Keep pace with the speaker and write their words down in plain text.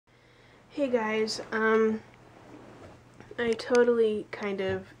Hey guys, I totally kind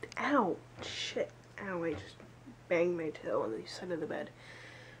of, ow, shit, ow, I just banged my toe on the side of the bed.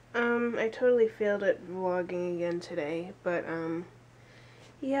 I totally failed at vlogging again today, but,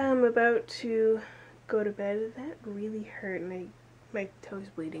 yeah, I'm about to go to bed. That really hurt, and my toe's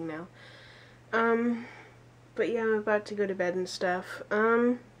bleeding now. But yeah, I'm about to go to bed and stuff.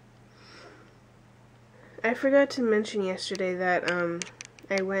 I forgot to mention yesterday that,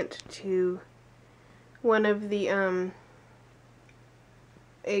 I went to one of the,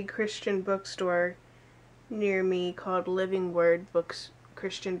 a Christian bookstore near me called Living Word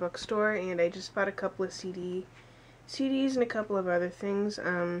Christian Bookstore, and I just bought a couple of CDs and a couple of other things.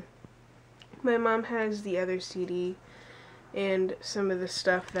 My mom has the other CD and some of the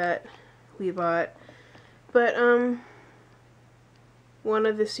stuff that we bought, but, one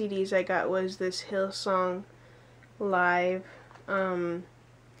of the CDs I got was this Hillsong Live,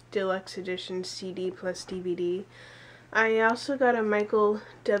 Deluxe Edition CD plus DVD. I also got a Michael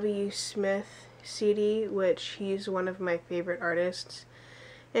W. Smith CD, which he's one of my favorite artists.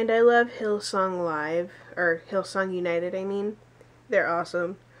 And I love Hillsong Live, or Hillsong United, I mean. They're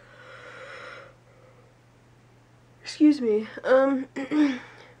awesome. Excuse me.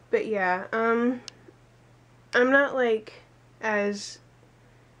 But yeah, I'm not like as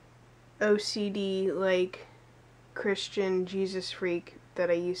OCD like Christian Jesus freak that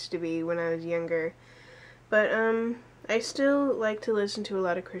I used to be when I was younger, but I still like to listen to a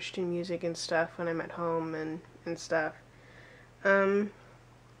lot of Christian music and stuff when I'm at home and stuff.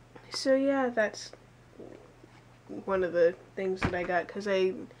 So yeah, that's one of the things that I got, because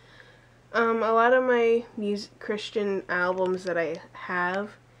a lot of my Christian albums that I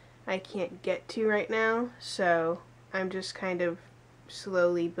have I can't get to right now, so I'm just kind of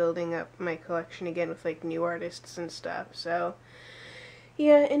slowly building up my collection again with like new artists and stuff. So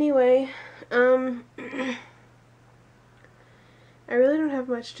yeah, anyway, I really don't have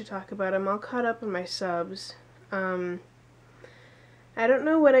much to talk about. I'm all caught up on my subs. I don't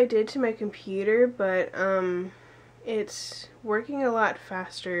know what I did to my computer, but it's working a lot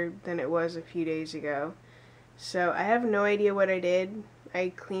faster than it was a few days ago. So I have no idea what I did.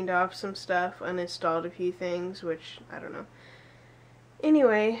 I cleaned off some stuff, uninstalled a few things, which I don't know.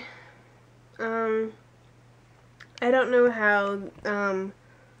 Anyway, I don't know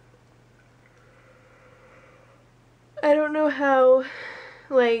how,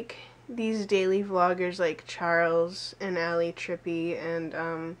 like, these daily vloggers like Charles and Ali Trippy and,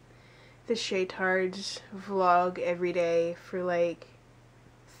 the Shaytards vlog every day for like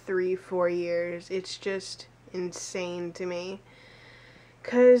 3-4 years. It's just insane to me.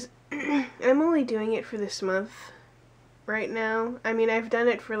 'Cause I'm only doing it for this month right now. I mean, I've done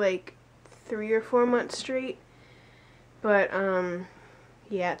it for like 3 or 4 months straight, but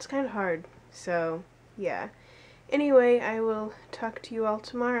yeah, it's kind of hard. So yeah, anyway, I will talk to you all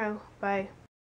tomorrow. Bye.